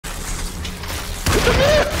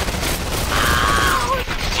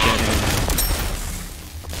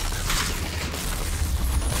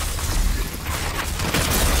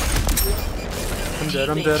dead,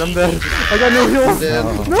 I'm dead, I'm dead. I got no heals.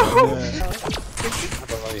 No!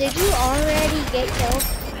 Did you already get killed?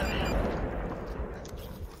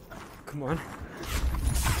 Come on.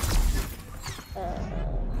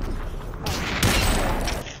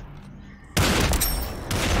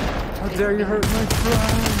 How dare you hurt my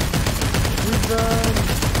friend? Revenge!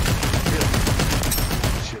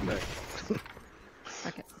 Shit, man.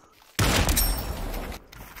 Okay.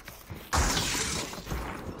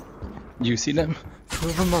 You see them?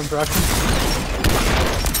 Move them on, Braxton.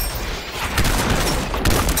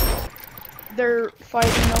 They're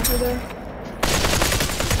fighting over there.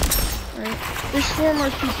 Right. There's 4 more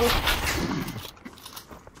people.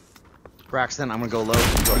 Braxton, I'm gonna go low.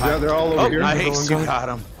 Go Yeah, they're all over here. Nice, you got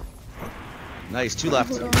him. Nice, 2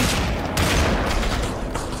 left.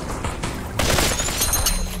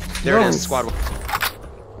 There it is, squad.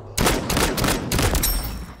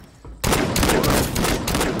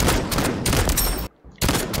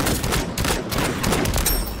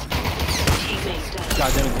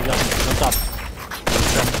 God damn it, you got me. On top.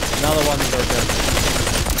 Another one is right there.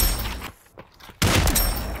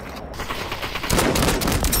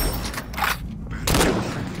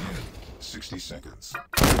 60 seconds.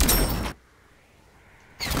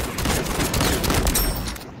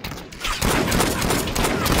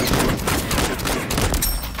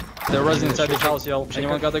 They're rising inside the house, yo.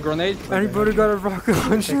 Anyone got a grenade? Anybody got a rocket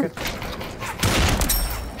launcher?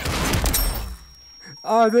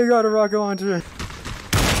 Oh, they got a rocket launcher.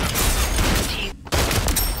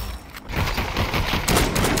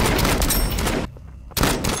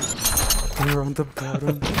 They're on the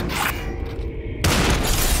bottom.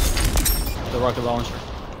 The rocket launcher.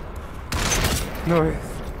 No.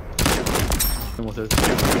 With it.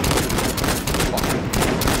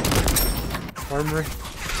 Armory.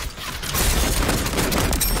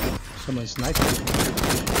 Someone sniping.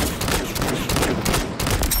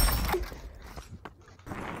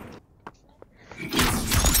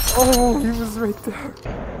 Oh, he was right there.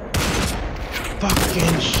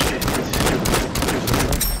 Fucking shit.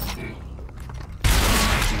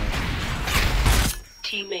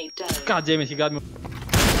 Teammate down. God damn it, he got me.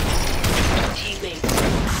 Teammate.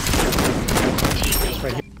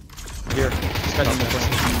 Right here. Here. This guy's in the front.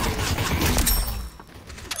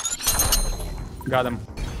 Got him.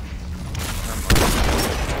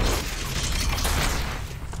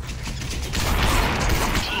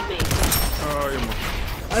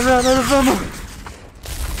 I ran out of ammo.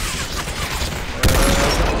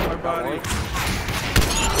 My body.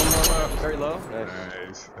 One more left. Very low.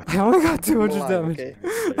 Nice. I only got 200 damage. Okay.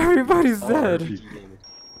 Everybody's dead. Let's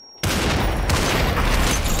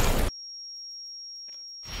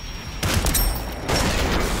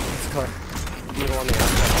go.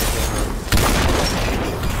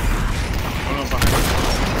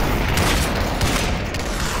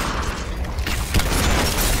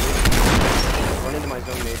 Run into my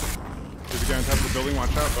zone, mate. There's a guy on top of the building.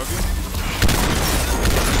 Watch out, Buggy.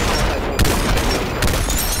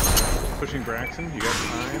 Pushing Braxton. You got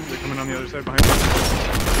time. They're coming on the other side behind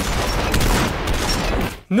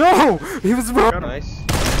you. No! He was wrong. Nice.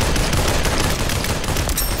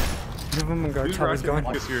 Give him a guard. Use Charlie's rocket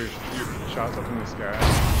going. because your shots up in the sky.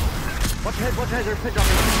 Watch ahead, there's a pit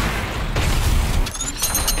dropping.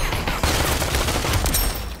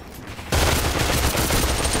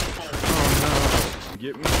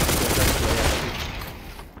 Get me.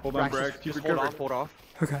 Hold on, Brax. Just Keep hold cover. off, hold off.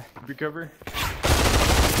 Okay. Be cover.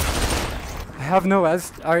 I have no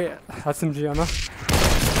S. I SMG ammo.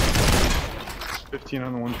 15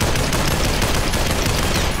 on the one.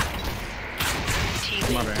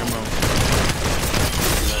 I'm out of ammo.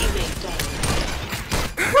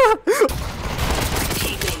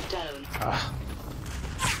 Teammate down.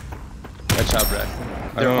 Good job, Brad.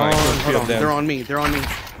 They're on me.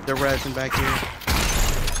 They're resin back here.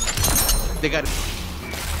 They got it.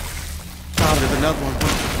 Oh, there's another one.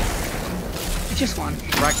 Just one.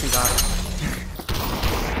 Braxton got it.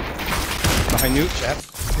 Behind you, chat.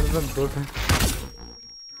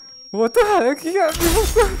 What the heck? He got me.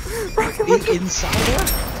 Rocket launcher. Inside?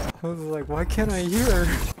 I was like, why can't I hear?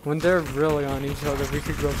 When they're really on each other, we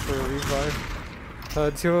could go for a revive.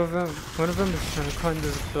 2 of them. One of them is trying to climb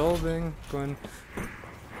this building. Going.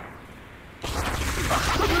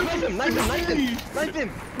 Knife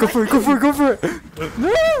him! Go for it!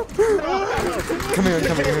 No! Come here.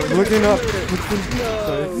 Looking up.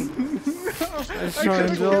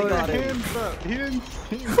 He didn't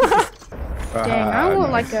see me. Dang, I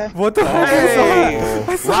want like a... What the heck is that?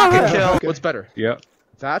 I saw Rocket that. kill! What's better? Yeah.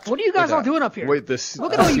 That? What are you guys all doing up here? Wait, this.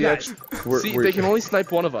 Look at all you guys. See, they can only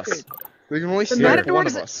snipe one of us. We can only The see Matador one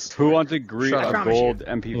is of us. Who wants a green, Shut a up. gold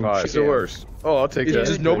MP5? It's the worst. Oh, I'll take that.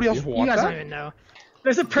 Does nobody else You want guys don't that? even know.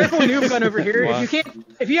 There's a purple noob gun over here. What?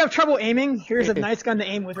 If you have trouble aiming, here's a nice gun to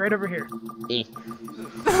aim with right over here.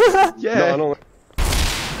 Yeah. No, I don't.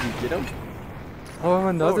 You get him? Oh,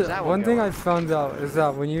 another that one one thing going? I found out is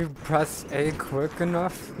that when you press A quick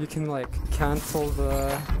enough, you can like cancel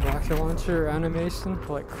the rocket launcher animation,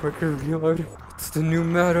 like quicker reload. It's the new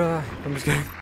meta. I'm just kidding.